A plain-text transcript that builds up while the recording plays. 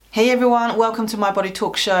Hey everyone, welcome to My Body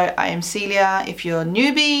Talk Show. I am Celia. If you're a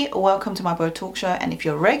newbie, welcome to My Body Talk Show, and if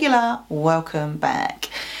you're a regular, welcome back.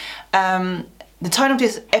 The tone of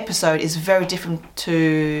this episode is very different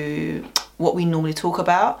to what we normally talk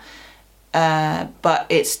about, but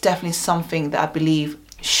it's definitely something that I believe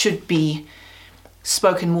should be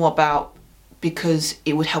spoken more about because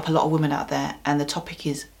it would help a lot of women out there, and the topic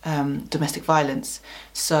is domestic violence.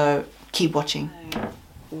 So keep watching.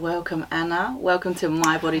 Welcome, Anna. Welcome to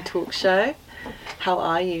My Body Talk Show. How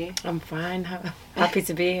are you? I'm fine. Happy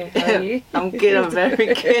to be here. How are you? I'm good. I'm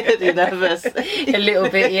very good. You're nervous? A little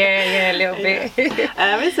bit, yeah, a little bit.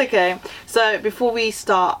 It's okay. So before we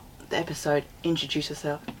start the episode, introduce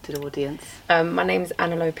yourself to the audience. My name's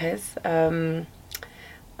Ana Lopez. I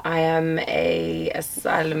am a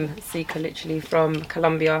asylum seeker, literally from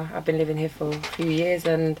Colombia. I've been living here for a few years,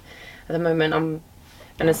 and at the moment I'm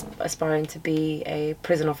aspiring to be a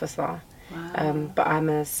prison officer. Wow. But I'm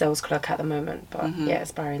a sales clerk at the moment. But yeah,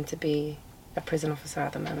 aspiring to be a prison officer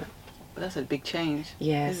at the moment. Well, that's a big change.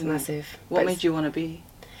 Yeah, it's massive. What made you want to be?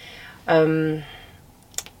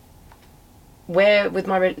 Where with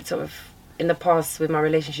my sort of in the past with my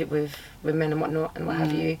relationship with men and whatnot and what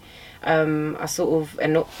have you, I sort of,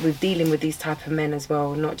 and not with dealing with these type of men as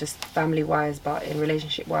well, not just family wise but in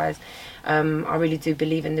relationship wise, I really do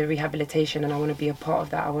believe in the rehabilitation, and I want to be a part of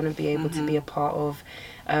that. I want to be able to be a part of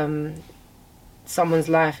someone's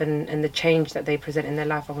life and the change that they present in their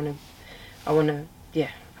life. I want to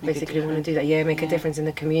basically want to do that. Yeah, make a difference in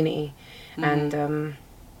the community. And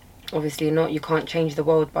obviously you can't change the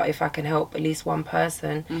world, but if I can help at least one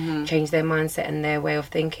person change their mindset and their way of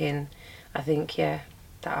thinking, I think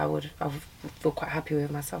that I would feel quite happy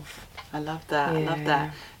with myself. I love that. I love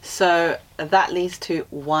that. So that leads to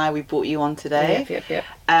why we brought you on today. Yep.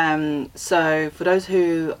 So for those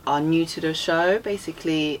who are new to the show,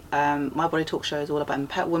 basically My Body Talk Show is all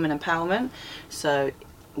about women empowerment. So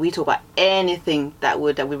we talk about anything that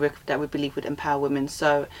we believe would empower women.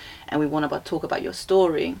 So, and we want to talk about your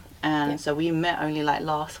story. And so we met only like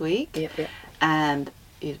last week. Yep. And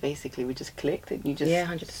it basically we just clicked, and you just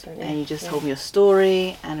 100%. And you just told me your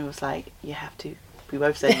story, and it was like you have to. We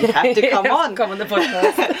both said you have to come on. Come on the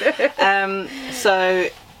podcast. So,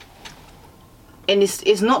 and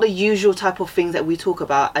it's not the usual type of things that we talk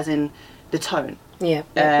about, as in the tone. Yeah.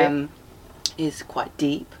 Is quite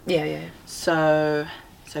deep. Yeah. So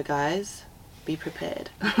guys, be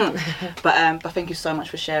prepared. But thank you so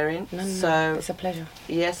much for sharing. No, so it's a pleasure.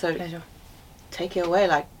 Yeah. So pleasure. Take it away,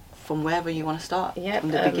 like from wherever you want to start. Yeah.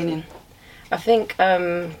 From the beginning. I think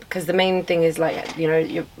because the main thing is like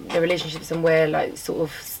the relationships and where like sort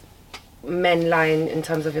of men lie in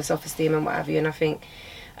terms of your self-esteem and what have you. And I think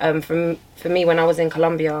for me when I was in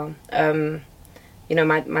Colombia,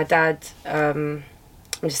 my dad.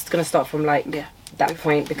 I'm just gonna start from that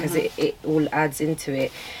point because it all adds into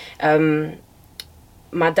it.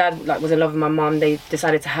 My dad was in love with my mum. They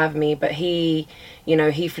decided to have me, but he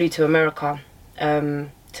flew to America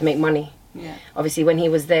to make money. Yeah. Obviously, when he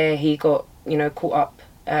was there, he got caught up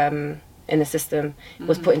in the system.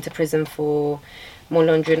 Was put into prison for money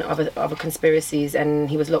laundering, other conspiracies, and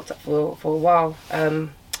he was locked up for a while.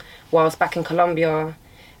 Whilst back in Colombia,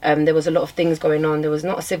 there was a lot of things going on. There was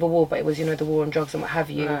not a civil war, but it was the war on drugs and what have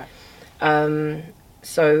you. Right.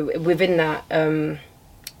 So within that,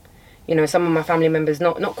 some of my family members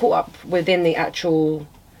not caught up within the actual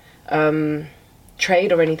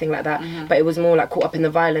trade or anything like that, but it was more like caught up in the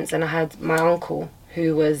violence. And I had my uncle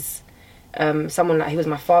who was someone he was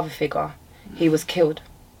my father figure. He was killed,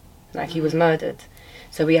 he was murdered.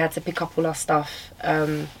 So we had to pick up all our stuff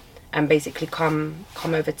and basically come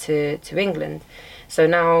over to England. So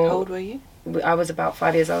now, how old were you? I was about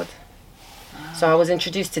 5 years old. So I was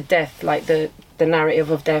introduced to death, like the narrative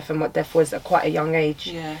of death and what death was at quite a young age.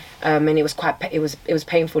 Yeah. And it was it was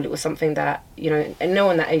painful. It was something that and no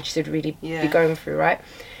one that age should really be going through, right?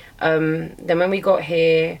 Then when we got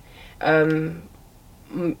here,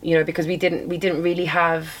 because we didn't really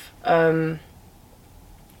have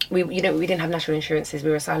we didn't have national insurances. We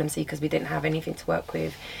were asylum seekers. We didn't have anything to work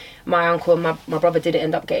with. My uncle and my brother did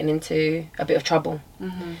end up getting into a bit of trouble,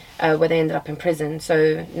 where they ended up in prison.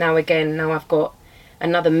 So now I've got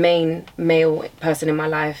another main male person in my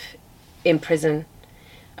life in prison,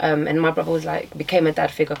 and my brother became a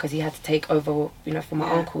dad figure because he had to take over, for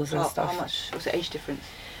my uncles and stuff. How much was the age difference?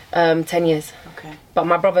 10 years. Okay. But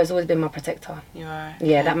my brother has always been my protector. You are.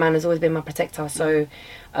 Yeah, that man has always been my protector. So,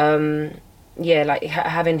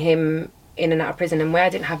 having him in and out of prison, and where I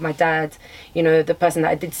didn't have my dad, the person that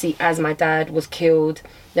I did see as my dad was killed.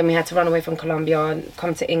 Then we had to run away from Colombia and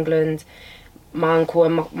come to England. my uncle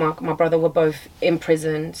and my brother were both in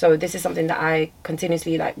prison. So this is something that I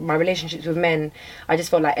continuously, like, my relationships with men, I just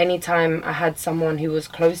felt like any time I had someone who was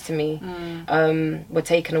close to me were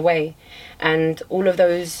taken away. And all of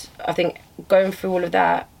those, I think going through all of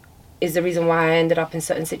that is the reason why I ended up in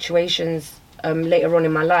certain situations later on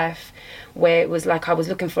in my life, where it was like I was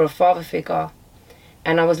looking for a father figure,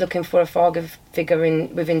 and I was looking for a father figure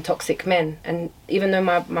within toxic men. And even though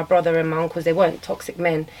my brother and my uncles, they weren't toxic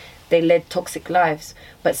men, they led toxic lives.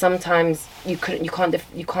 But sometimes you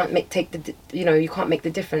can't make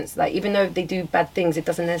the difference. Like, even though they do bad things, it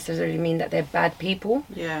doesn't necessarily mean that they're bad people.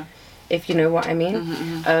 Yeah. If you know what I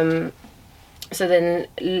mean. So then,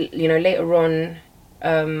 later on,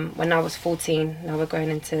 when I was 14, now we're going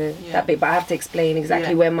into that bit, but I have to explain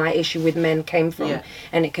exactly where my issue with men came from.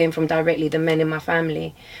 And it came from directly the men in my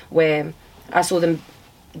family, where I saw them,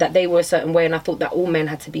 that they were a certain way, and I thought that all men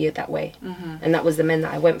had to be that way. And that was the men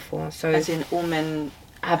that I went for. So, as in all men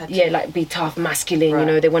like be tough, masculine,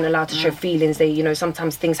 right. They weren't allowed to show feelings. They,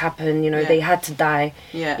 sometimes things happen, they had to die,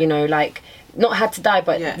 like, not had to die,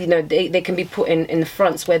 but they can be put in the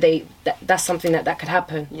fronts where that's something that could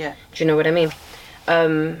happen. Do you know what I mean?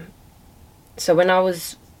 So when I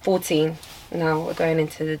was 14, now we're going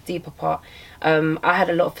into the deeper part, I had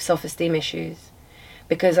a lot of self-esteem issues,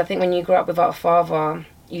 because I think when you grow up without a father,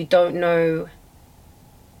 you don't know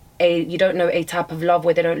a type of love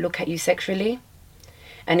where they don't look at you sexually.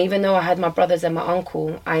 And even though I had my brothers and my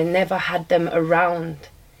uncle, I never had them around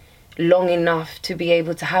long enough to be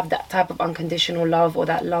able to have that type of unconditional love, or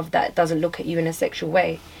that love that doesn't look at you in a sexual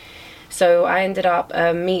way. So I ended up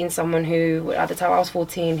meeting someone who, at the time I was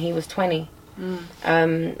 14, he was 20.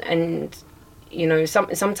 And,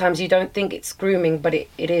 sometimes you don't think it's grooming, but it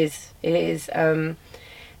is. It is. And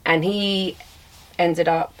he ended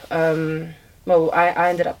up, I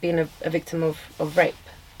ended up being a victim of rape.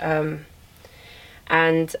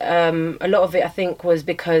 And a lot of it, I think, was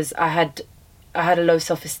because I had a low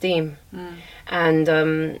self-esteem. And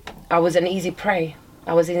I was an easy prey.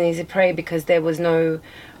 Because there was no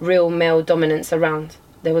real male dominance around.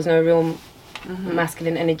 There was no real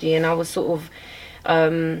masculine energy, and I was sort of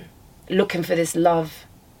looking for this love,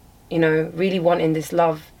 really wanting this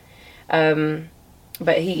love.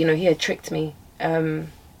 But he had tricked me.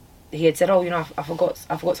 He had said, "Oh, I forgot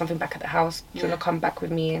something back at the house. Do you want to come back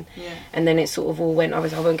with me?" And then it sort of all went. I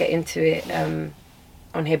won't get into it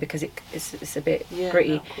on here because it's a bit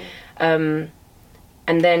gritty. No,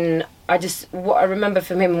 and then what I remember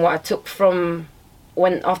from him and what I took from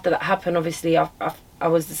when after that happened, obviously I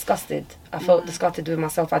was disgusted. I felt disgusted with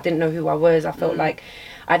myself. I didn't know who I was. I felt like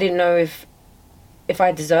I didn't know if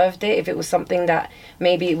I deserved it, if it was something that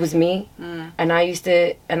maybe it was me. And I used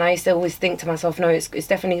to always think to myself, no, it's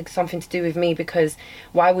definitely something to do with me, because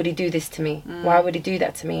why would he do this to me? Why would he do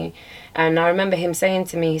that to me? And I remember him saying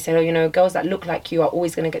to me, he said, "Oh, girls that look like you are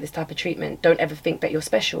always going to get this type of treatment. Don't ever think that you're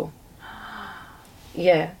special."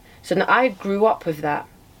 Yeah. So now I grew up with that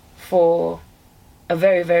for a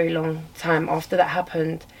very, very long time. After that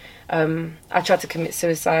happened, I tried to commit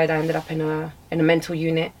suicide. I ended up in a mental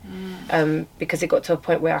unit because it got to a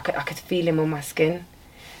point where I could feel him on my skin,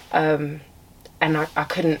 and I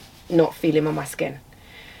couldn't not feel him on my skin.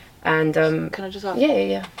 And can I just ask?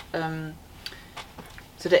 Yeah.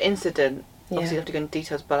 So the incident, obviously you have to go into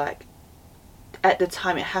details, but like at the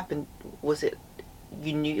time it happened, was it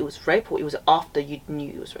you knew it was rape, or it was after you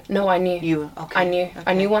knew it was rape? No, I knew. You okay? I knew. Okay.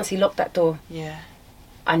 I knew once he locked that door. Yeah.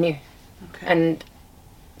 I knew. Okay. And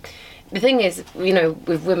the thing is,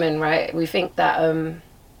 with women, right, we think that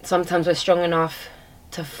sometimes we're strong enough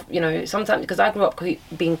to, sometimes, because I grew up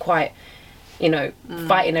being quite,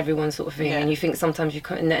 fighting everyone sort of thing, and you think sometimes you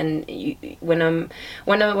can't, and when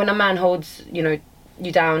a man holds, you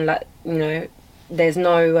down, like, there's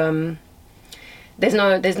no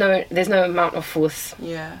amount of force.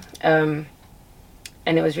 Yeah. And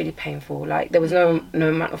it was really painful. Like, there was no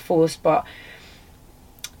amount of force, but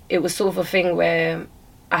it was sort of a thing where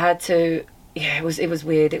I had to. Yeah, it was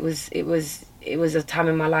weird. It was a time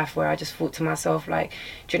in my life where I just thought to myself, like,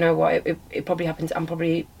 do you know what? It probably happens. I'm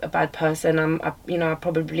probably a bad person. I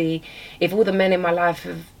probably, if all the men in my life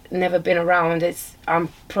have never been around, I'm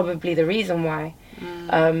probably the reason why.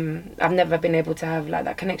 I've never been able to have like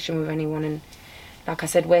that connection with anyone. And like I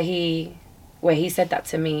said, where he said that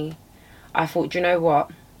to me, I thought, do you know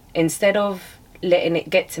what? Instead of letting it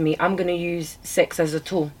get to me, I'm gonna use sex as a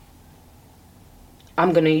tool.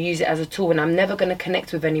 I'm going to use it as a tool, and I'm never going to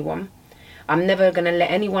connect with anyone. I'm never going to let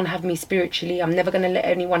anyone have me spiritually. I'm never going to let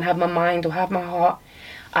anyone have my mind or have my heart.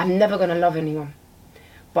 I'm never going to love anyone.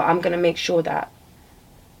 But I'm going to make sure that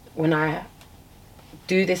when I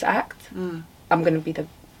do this act, I'm going to be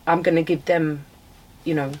I'm gonna give them,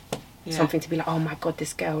 you know, Yeah. something to be like, oh my God,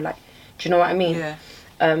 this girl, like, do you know what I mean?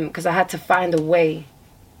 Yeah. Because I had to find a way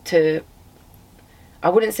to, I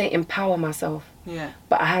wouldn't say empower myself, Yeah.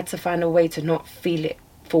 but I had to find a way to not feel it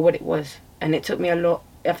for what it was. And it took me a lot.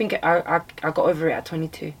 I think I got over it at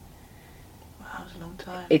 22. Wow, that was a long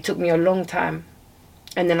time. It took me a long time.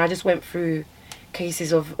 And then I just went through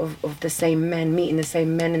cases of the same men, meeting the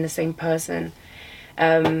same men and the same person.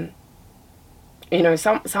 You know,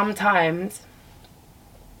 sometimes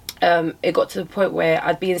it got to the point where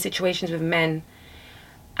I'd be in situations with men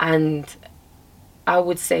and I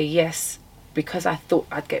would say yes because I thought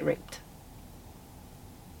I'd get raped.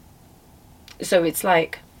 So it's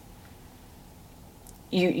like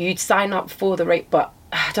you'd sign up for the rape, but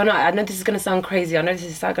I don't know, I know this is going to sound crazy,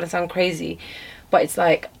 but it's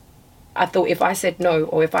like I thought if I said no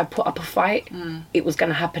or if I put up a fight, it was going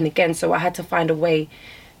to happen again. So I had to find a way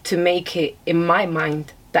to make it in my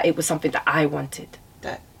mind that it was something that I wanted.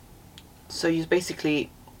 So you're basically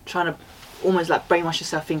trying to almost like brainwash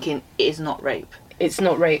yourself thinking it is not rape. It's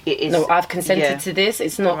not rape. It is. No, I've consented to this.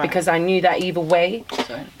 It's not because I knew that either way.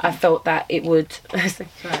 Sorry. I felt that it would.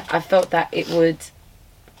 I felt that it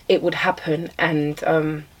would happen,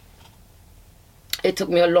 and it took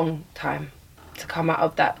me a long time to come out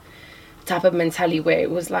of that type of mentality where it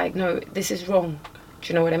was like, no, this is wrong. Do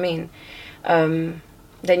you know what I mean? Then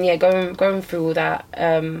yeah, going through all that,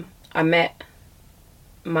 I met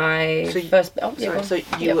my first. Oh, yeah, sorry.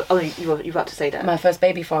 So you were about to say that. My first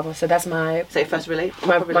baby father. So that's my. Say first my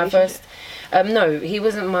first. No, he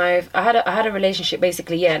wasn't my. I had a relationship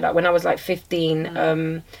basically. Yeah, like when I was like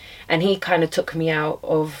 15. And he kind of took me out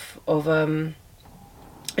of and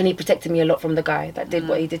he protected me a lot from the guy that did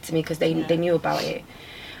what he did to me because they knew about it.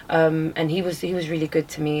 And he was really good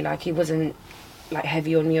to me. Like he wasn't like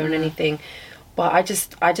heavy on me or anything, but I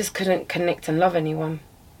just couldn't connect and love anyone.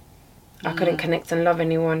 I couldn't connect and love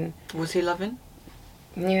anyone. Was he loving?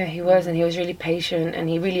 Yeah, he was, and he was really patient, and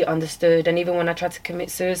he really understood. And even when I tried to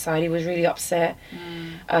commit suicide, he was really upset.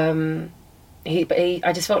 I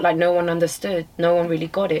just felt like no one understood. No one really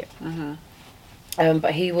got it.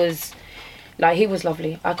 But he was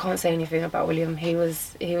lovely. I can't say anything about William. He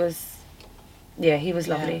was lovely. Yeah.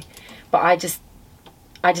 But I just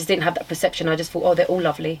didn't have that perception. I just thought, oh, they're all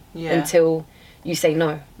lovely until you say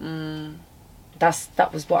no.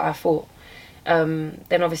 That was what I thought.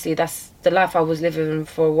 Then obviously that's the life I was living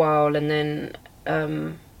for a while, and then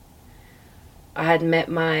I had met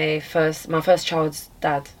my first child's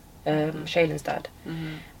dad, Shaylin's dad,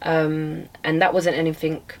 and that wasn't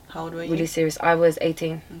anything. How old were you? Really serious. I was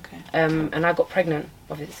 18. Okay. And I got pregnant.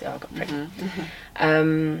 Obviously, I got pregnant.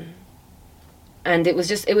 And it was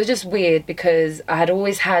just weird because I had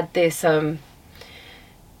always had this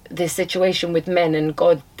this situation with men, and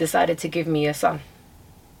God decided to give me a son.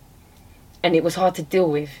 And it was hard to deal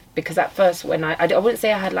with because at first when I wouldn't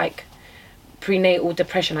say I had like prenatal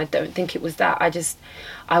depression. I don't think it was that.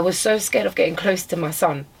 I was so scared of getting close to my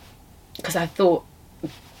son because I thought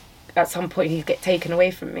at some point he'd get taken away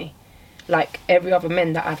from me, like every other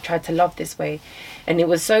man that I've tried to love this way. And it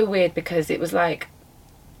was so weird because it was like,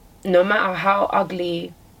 no matter how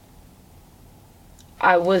ugly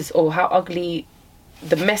I was or how ugly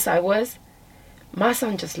the mess I was, my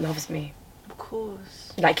son just loves me. Of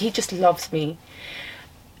course. Like, he just loves me.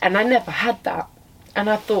 And I never had that. And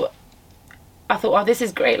I thought, oh, this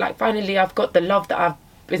is great. Like, finally I've got the love that I've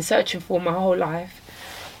been searching for my whole life.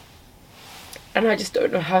 And I just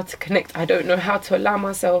don't know how to connect. I don't know how to allow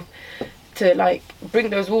myself to, like, bring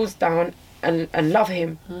those walls down and love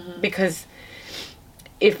him. Because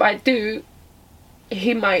if I do,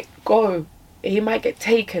 he might go. He might get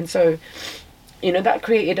taken. So, you know, that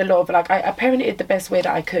created a lot of, like, I parented the best way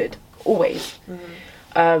that I could. Always.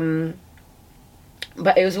 But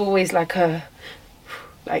it was always like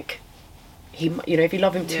he, you know, if you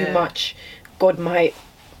love him too much, God might,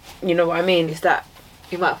 you know what I mean? Is that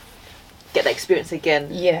you might get that experience again?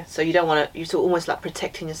 Yeah. So you don't want to. You're sort of almost like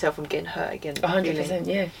protecting yourself from getting hurt again. 100%.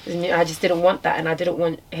 Yeah. And I just didn't want that, and I didn't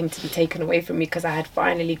want him to be taken away from me because I had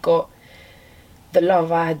finally got the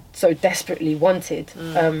love I had so desperately wanted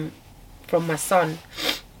from my son.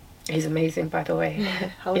 He's amazing, by the way.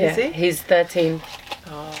 How old is he? He's 13.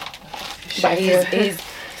 Oh. But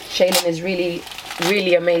Shaylin is really,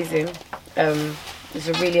 really amazing. He's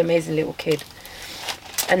a really amazing little kid.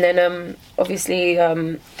 And then obviously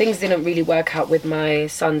things didn't really work out with my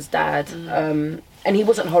son's dad. And he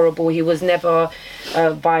wasn't horrible. He was never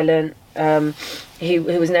violent. He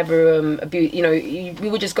was never abused. You know, we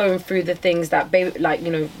were just going through the things that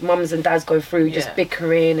mums and dads go through, just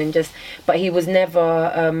bickering and just. But he was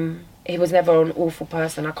never he was never an awful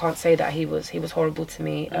person. I can't say that he was horrible to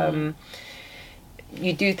me.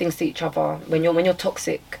 You do things to each other when you're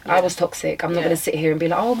toxic. I was toxic. I'm not going to sit here and be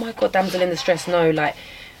like, oh my god, damsel in distress. No, like,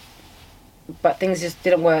 but things just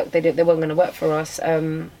didn't work. They weren't going to work for us.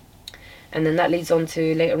 And then that leads on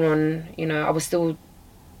to later on, you know, I was still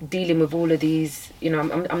dealing with all of these, you know,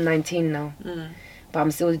 I'm 19 now, but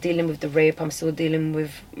I'm still dealing with the rape. I'm still dealing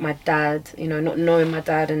with my dad, you know, not knowing my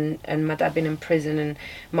dad, and my dad being in prison, and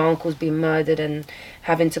my uncle's being murdered, and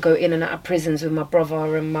having to go in and out of prisons with my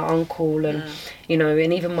brother and my uncle, and you know,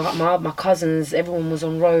 and even my cousins. Everyone was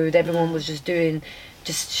on road. Everyone was just doing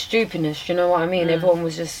stupidness, you know what I mean? Everyone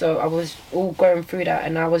was just I was all going through that,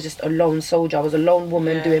 and I was just a lone soldier. I was a lone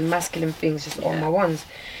woman doing masculine things just on my ones.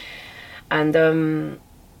 And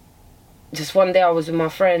just one day I was with my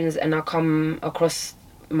friends, and I come across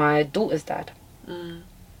my daughter's dad.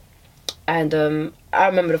 And I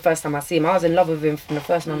remember the first time I see him, I was in love with him from the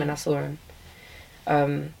first moment I saw him.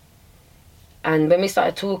 And when we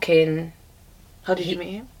started talking... How did you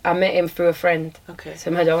meet him? I met him through a friend. Okay. So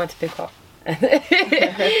imagine I went to pick up.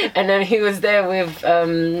 And then he was there with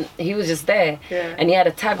he was just there, and he had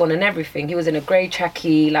a tag on and everything. He was in a grey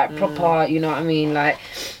trackie, like proper, you know what I mean, like,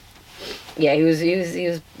 yeah, he was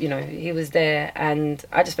you know, he was there, and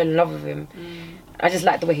I just fell in love with him. I just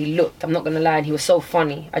liked the way he looked, I'm not gonna lie, and he was so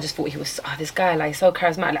funny. I just thought he was this guy, like, so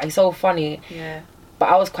charismatic, like, he's so funny. But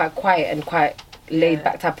I was quite quiet and quite laid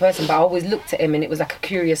back type person, but I always looked at him and it was like a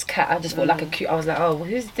curious cat. I just thought like a cute, I was like, oh, well,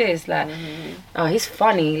 who's this, like, oh, he's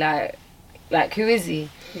funny, like, who is he?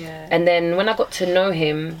 And then when I got to know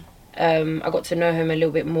him, I got to know him a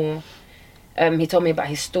little bit more. He told me about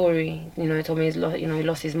his story. You know, he told me he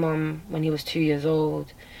lost his mum when he was 2 years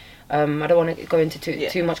old. I don't want to go into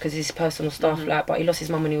too much because it's personal stuff, like, but he lost his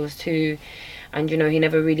mum when he was 2, and you know, he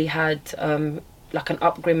never really had like an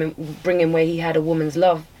upbringing where he had a woman's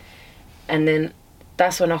love. And then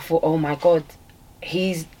that's when I thought, oh my god,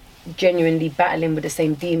 he's genuinely battling with the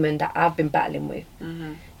same demon that I've been battling with.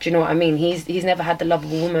 Do you know what I mean? He's never had the love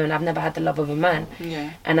of a woman, I've never had the love of a man.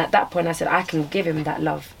 And at that point I said, I can give him that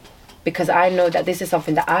love, because I know that this is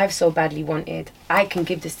something that I've so badly wanted. I can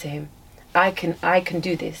give this to him. I can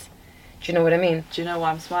do this. Do you know what I mean? Do you know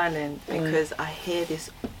why I'm smiling? Because I hear this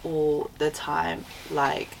all the time,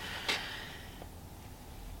 like,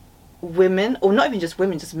 women, or not even just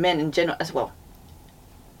women, just men in general as well,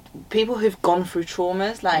 people who've gone through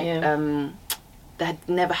traumas, like they had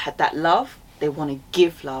never had that love, they want to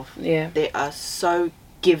give love, they are so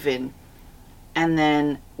giving, and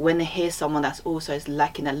then when they hear someone that's also is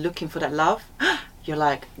lacking and looking for that love, you're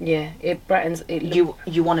like, it brightens it.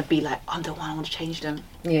 You want to be like, I'm the one, I want to change them.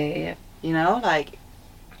 You know, like,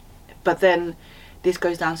 but then this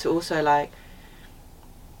goes down to also like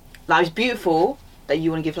it's beautiful that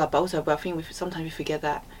you want to give love, but also, but I think sometimes we forget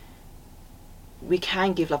that we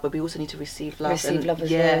can give love, but we also need to receive love. Receive love as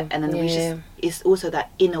well. And then it's also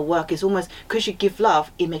that inner work. It's almost, because you give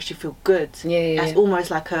love, it makes you feel good. It's almost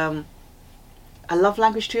like a love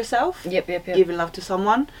language to yourself. Giving love to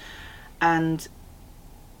someone,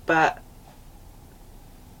 but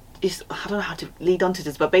it's, I don't know how to lead on to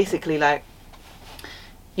this, but basically, like,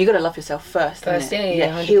 you gotta love yourself first.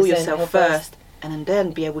 Heal yourself first, and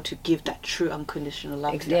then be able to give that true unconditional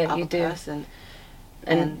love to the other person.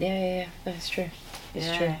 And that's true.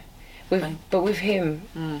 It's true. But with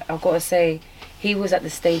him, I've got to say, he was at the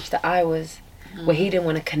stage that I was, where he didn't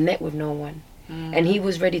want to connect with no one, and he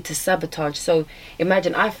was ready to sabotage. So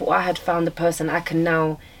imagine, I thought I had found the person I can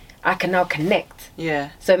now connect.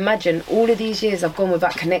 So imagine, all of these years I've gone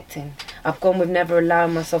without connecting. I've gone with never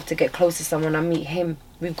allowing myself to get close to someone. I meet him,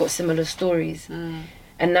 we've got similar stories,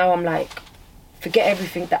 and now I'm like, forget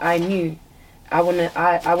everything that I knew. I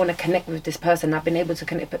wanna connect with this person. I've been able to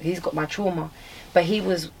connect, but he's got my trauma. But he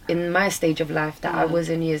was in my stage of life that I was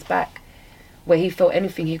in years back, where he felt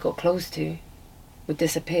anything he got close to would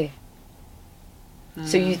disappear.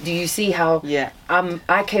 So do you see how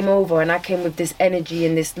I came over, and I came with this energy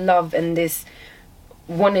and this love and this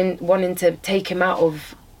wanting to take him out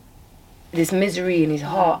of this misery in his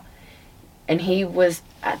heart, and he was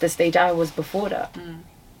at the stage I was before that.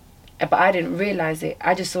 But I didn't realise it.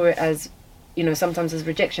 I just saw it as, you know, sometimes as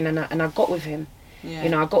rejection, and I got with him. You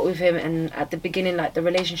know, I got with him, and at the beginning, like, the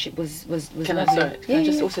relationship was Can lovely. I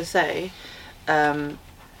just also say,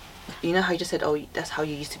 you know how you just said, oh, that's how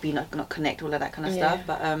you used to be, not connect, all of that kind of stuff.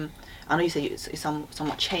 But I know you said it's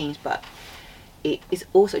somewhat changed, but it's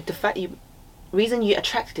also the fact reason you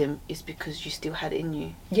attracted him is because you still had it in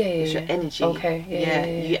you. It's your energy.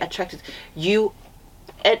 You attracted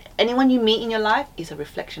anyone you meet in your life is a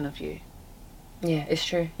reflection of you. Yeah, it's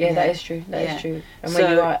true. Yeah, that is true. That is true. And So,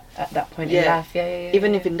 when you are at that point in life,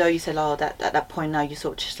 even though you said, oh, that at that point now you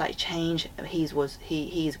sort of just like change, he's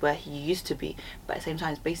where he used to be, but at the same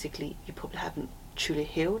time, basically you probably haven't truly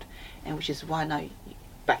healed, and which is why now,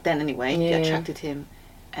 back then anyway, you attracted him,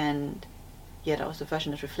 and that was the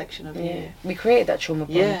version of reflection of you. We created that trauma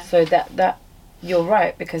bond, so that you're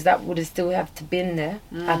right, because that would have still have to been there,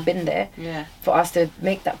 have been there, for us to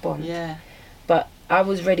make that bond. But I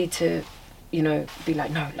was ready to, you know, be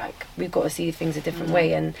like, no, like, we've got to see things a different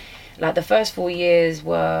way. And like the first 4 years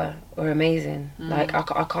were amazing. Like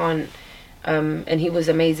I can't, and he was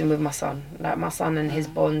amazing with my son. Like my son and his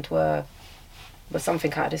bond were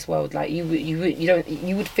something out of this world. Like you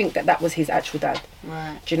would think that was his actual dad.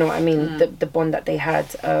 Right. Do you know what I mean? The bond that they had.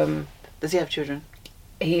 Does he have children?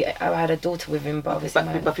 I had a daughter with him, but obviously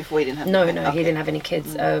but before he didn't have. No, he didn't have any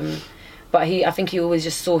kids. But I think he always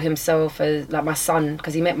just saw himself as like my son,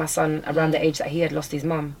 because he met my son around the age that he had lost his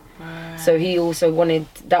mum. Right. So he also wanted,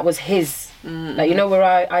 that was his, like, you know, where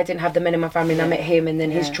I didn't have the men in my family and I met him, and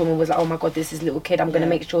then his trauma was like, oh my God, this is little kid, I'm going to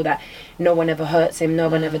make sure that no one ever hurts him, no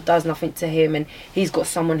one ever does nothing to him, and he's got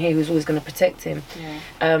someone here who's always going to protect him.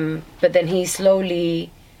 But then he slowly,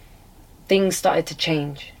 things started to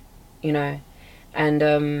change, you know,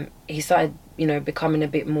 and he started, you know, becoming a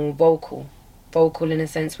bit more vocal in a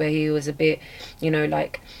sense where he was a bit, you know,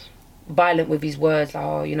 like violent with his words, like,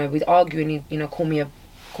 oh, you know, with arguing, he, you know, call me a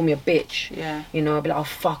bitch, you know, I'd be like, oh,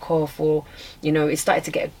 fuck off, or, you know, it started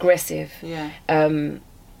to get aggressive, and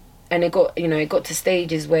it got to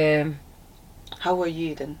stages where. How were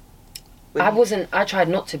you then? I tried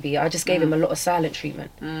not to be. I just gave him a lot of silent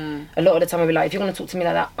treatment. A lot of the time I'd be like, if you're going to talk to me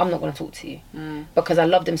like that, I'm not going to talk to you, because I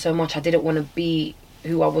loved him so much. I didn't want to be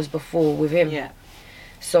who I was before with him.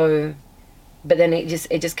 So, but then it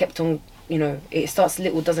just kept on, you know, it starts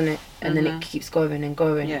little, doesn't it? And then it keeps going and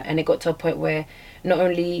going. And it got to a point where not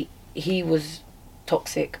only he was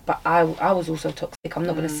toxic, but I was also toxic. I'm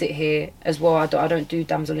not going to sit here as well. I don't do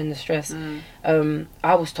damsel in distress.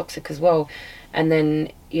 I was toxic as well. And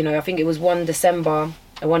then, you know, I think it was one December,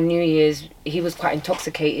 one New Year's, he was quite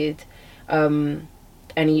intoxicated. And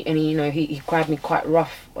he you know, he grabbed me quite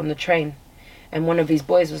rough on the train. And one of his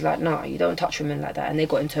boys was like, no, you don't touch women like that. And they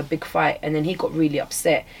got into a big fight. And then he got really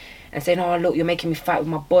upset and saying, oh, look, you're making me fight with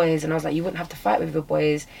my boys. And I was like, you wouldn't have to fight with your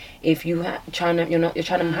boys if you're trying to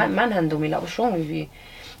manhandle me. Like, what's wrong with you?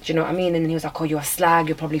 Do you know what I mean? And then he was like, oh, you're a slag.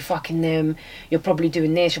 You're probably fucking them. You're probably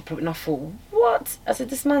doing this. And I thought, what? I said,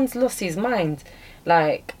 this man's lost his mind.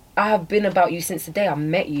 Like, I have been about you since the day I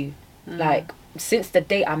met you. Like, since the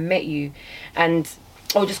day I met you. And...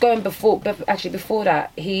 oh, just going before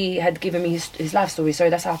that, he had given me his life story, so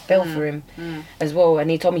that's how I fell for him as well.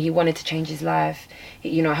 And he told me he wanted to change his life.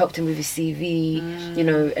 You know, I helped him with his CV, you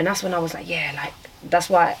know, and that's when I was like, yeah, like, that's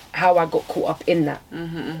how I got caught up in that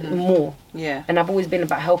more. Yeah. And I've always been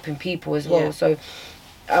about helping people as well. So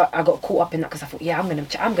I got caught up in that because I thought, yeah, I'm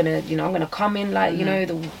gonna come in like, you know,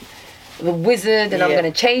 the wizard, and I'm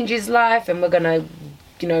gonna change his life, and we're gonna,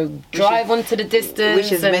 you know, drive onto the distance.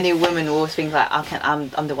 Which is many women always think like,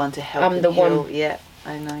 I'm the one to help. I'm the heal. one. Yeah,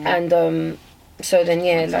 I know. Yeah. And so then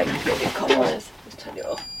like, let's turn it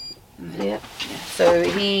off. Yeah. So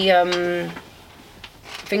he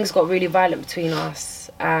things got really violent between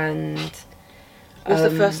us, and what was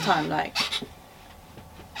the first time like?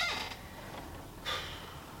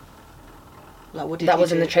 Like, what did that he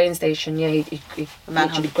was do? in the train station. Yeah, he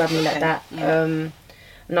literally grabbed me like that. Yeah.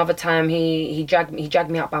 Another time he dragged me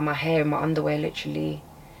out by my hair and my underwear, literally.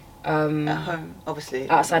 At home, obviously.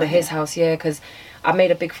 Outside of his house, yeah, because I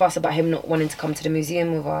made a big fuss about him not wanting to come to the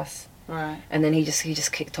museum with us. Right. And then he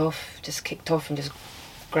just kicked off and just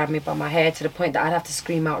grabbed me by my hair, to the point that I'd have to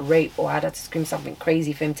scream out rape, or I'd have to scream something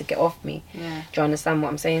crazy for him to get off me. Yeah. Do you understand what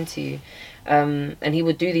I'm saying to you? And he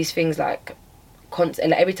would do these things like like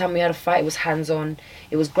every time we had a fight, it was hands-on.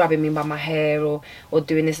 It was grabbing me by my hair or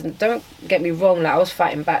doing this. And don't get me wrong, like, I was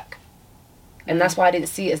fighting back, and that's why I didn't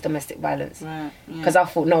see it as domestic violence, right? Because I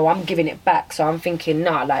thought, no, I'm giving it back. So I'm thinking,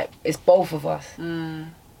 nah, like, it's both of us.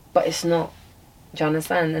 But it's not. Do you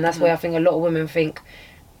understand? And that's why I think a lot of women think,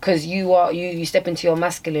 because you step into your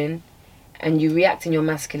masculine and you react in your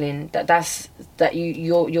masculine, that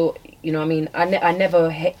you're you know what I mean? I never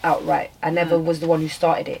hit outright. I never was the one who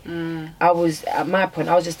started it. I was, at my point,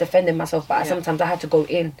 I was just defending myself, but sometimes I had to go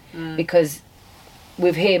in, because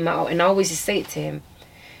with him, and I always just say it to him,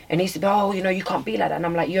 and he used to be, oh, you know, you can't be like that. And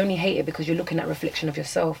I'm like, you only hate it because you're looking at a reflection of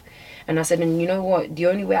yourself. And I said, and you know what? The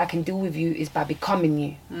only way I can deal with you is by becoming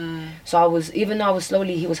you. So even though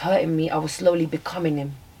he was hurting me, I was slowly becoming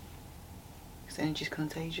him. His energy's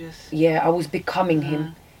contagious. Yeah, I was becoming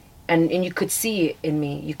him. and you could see it in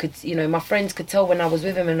me. You could, you know, my friends could tell when I was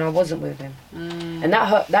with him and I wasn't with him. And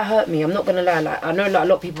that hurt me. I'm not gonna lie. Like, I know like a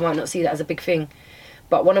lot of people might not see that as a big thing,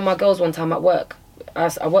 but one of my girls one time at work,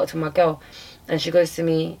 I worked with my girl, and she goes to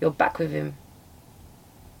me, "You're back with him."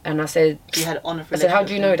 And I said, "You had on I said, "How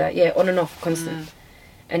do you know that?" "Yeah, on and off, constant."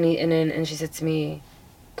 And she said to me,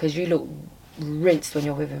 "Because you look rinsed when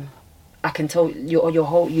you're with him. I can tell you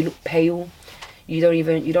look pale. You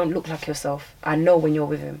don't look like yourself. I know when you're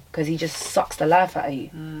with him, because he just sucks the life out of you."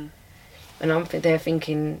 And I'm there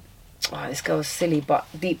thinking, "Oh, this girl's silly," but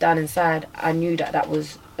deep down inside, I knew that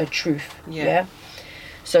was a truth. Yeah.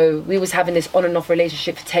 So we was having this on and off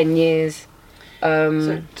relationship for 10 years.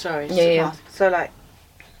 So like,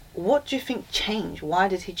 what do you think changed? Why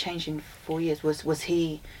did he change in 4 years? Was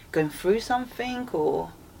he going through something,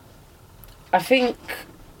 or? I think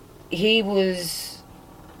he was.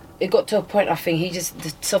 It got to a point, I think, he just,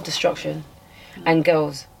 the self-destruction and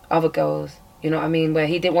other girls, you know what I mean, where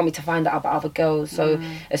he didn't want me to find out about other girls. So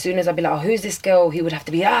as soon as I'd be like, "Oh, who's this girl?" he would have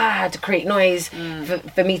to be, to create noise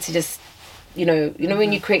for me to just, you know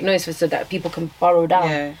when you create noise so that people can burrow down.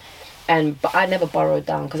 Yeah. But I never burrowed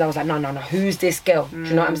down, because I was like, no, who's this girl? Do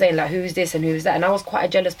you know what I'm saying? Like, who's this and who's that? And I was quite a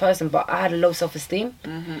jealous person, but I had a low self-esteem.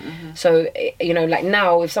 So, you know, like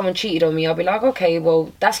now, if someone cheated on me, I'll be like, okay,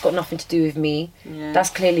 well, that's got nothing to do with me. Yeah. That's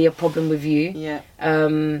clearly a problem with you. Yeah.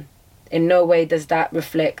 In no way does that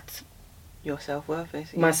reflect your self-worth,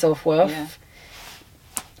 basically. my self-worth. Yeah.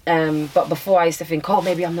 But before I used to think, oh,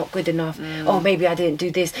 maybe I'm not good enough. Oh, maybe I didn't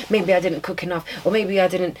do this. Maybe I didn't cook enough. Or maybe I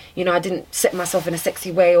didn't, I didn't set myself in a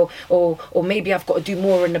sexy way. Or maybe I've got to do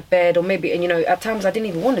more in the bed. Or maybe, and at times I didn't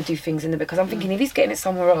even want to do things in the bed, because I'm thinking, if he's getting it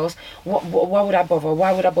somewhere else, why would I bother?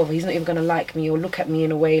 Why would I bother? He's not even going to like me or look at me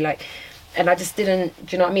in a way like, and I just didn't,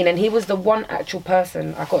 do you know what I mean? And he was the one actual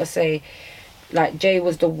person, I got to say, like, Jay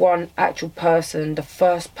was the one actual person, the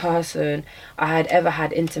first person I had ever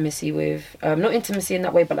had intimacy with. Not intimacy in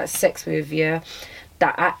that way, but like sex with, yeah.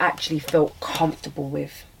 That I actually felt comfortable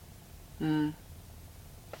with. I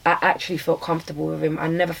actually felt comfortable with him. I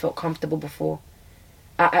never felt comfortable before.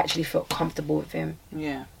 I actually felt comfortable with him.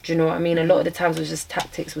 Yeah. Do you know what I mean? A lot of the times it was just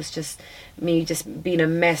tactics, was just me just being a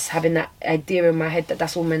mess, having that idea in my head that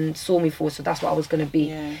that's all men saw me for, so that's what I was going to be.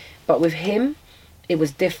 Yeah. But with him, it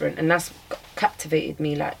was different, and that's captivated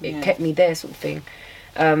me, like it kept me there, sort of thing.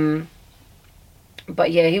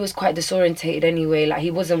 But yeah, he was quite disorientated anyway. Like,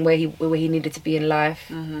 he wasn't where he needed to be in life.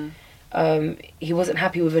 He wasn't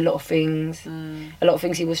happy with a lot of things. A lot of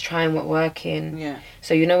things he was trying weren't working. Yeah.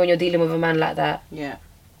 So when you're dealing with a man like that,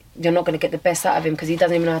 you're not going to get the best out of him, because he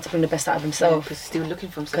doesn't even know how to bring the best out of himself. Because he's still looking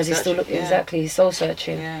for himself. Because he's still looking, exactly, he's soul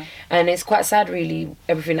searching. Yeah. And it's quite sad, really,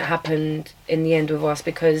 everything that happened in the end with us,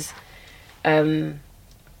 because the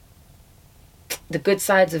good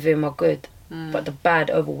sides of him are good, but the bad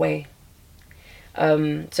overweigh.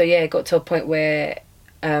 So yeah, it got to a point where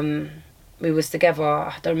we was together.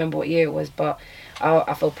 I don't remember what year it was, but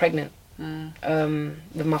I fell pregnant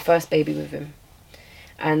with my first baby with him.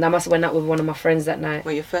 And I must have went out with one of my friends that night.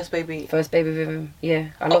 Well, your first baby? First baby with him, yeah.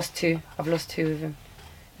 I lost two. I've lost two with him.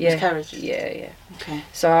 Yeah. Miscarriage? Yeah. Okay.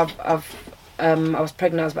 So I was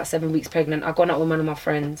pregnant. I was about 7 weeks pregnant. I gone out with one of my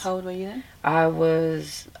friends. How old were you then? I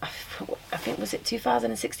think, was it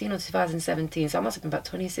 2016 or 2017? So I must have been about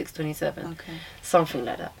 26, 27. Okay. Something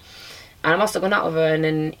like that. And I must have gone out with her, and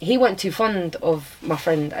then he wasn't too fond of my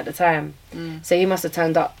friend at the time. So he must have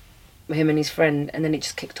turned up with him and his friend, and then it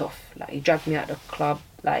just kicked off. Like, he dragged me out of the club.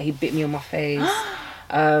 Like, he bit me on my face.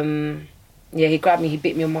 Yeah, he grabbed me, he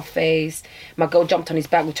bit me on my face. My girl jumped on his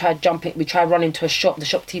back. We tried running to a shop. The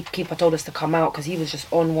shopkeeper told us to come out because he was just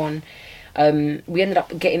on one. We ended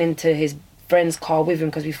up getting into his friend's car with him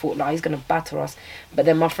because we thought, like, he's going to batter us. But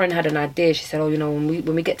then my friend had an idea. She said, oh, when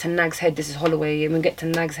we get to Nag's Head, this is Holloway, and when we get to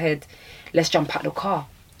Nag's Head, let's jump out the car.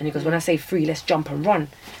 And he goes, when I say free, let's jump and run.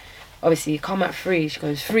 Obviously, you come out free. She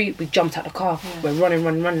goes, free, we jumped out the car. Yeah. We're running.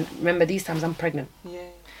 Remember, these times I'm pregnant. Yeah.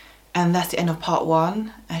 And that's the end of part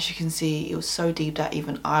one. As you can see, it was so deep that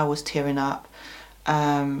even I was tearing up.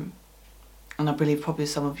 And I believe probably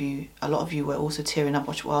a lot of you were also tearing up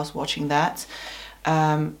whilst watching that.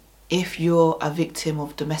 If you're a victim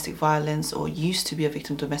of domestic violence, or used to be a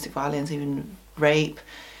victim of domestic violence, even rape,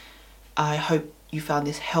 I hope you found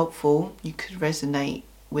this helpful. You could resonate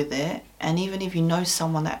with it. And even if you know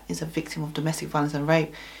someone that is a victim of domestic violence and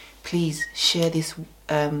rape, please share this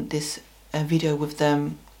video with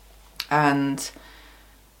them. And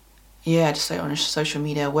yeah, just say on social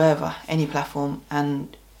media, wherever, any platform.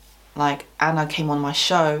 And like, Anna came on my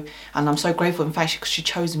show, and I'm so grateful. In fact, she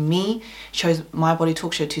chose me, chose My Body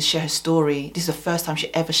Talk Show to share her story. This is the first time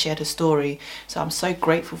she ever shared her story, so I'm so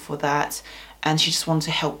grateful for that. and she just wanted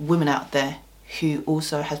to help women out there who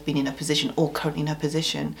also has been in her position or currently in her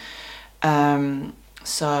position.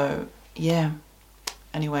 So yeah,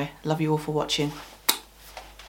 anyway, love you all for watching.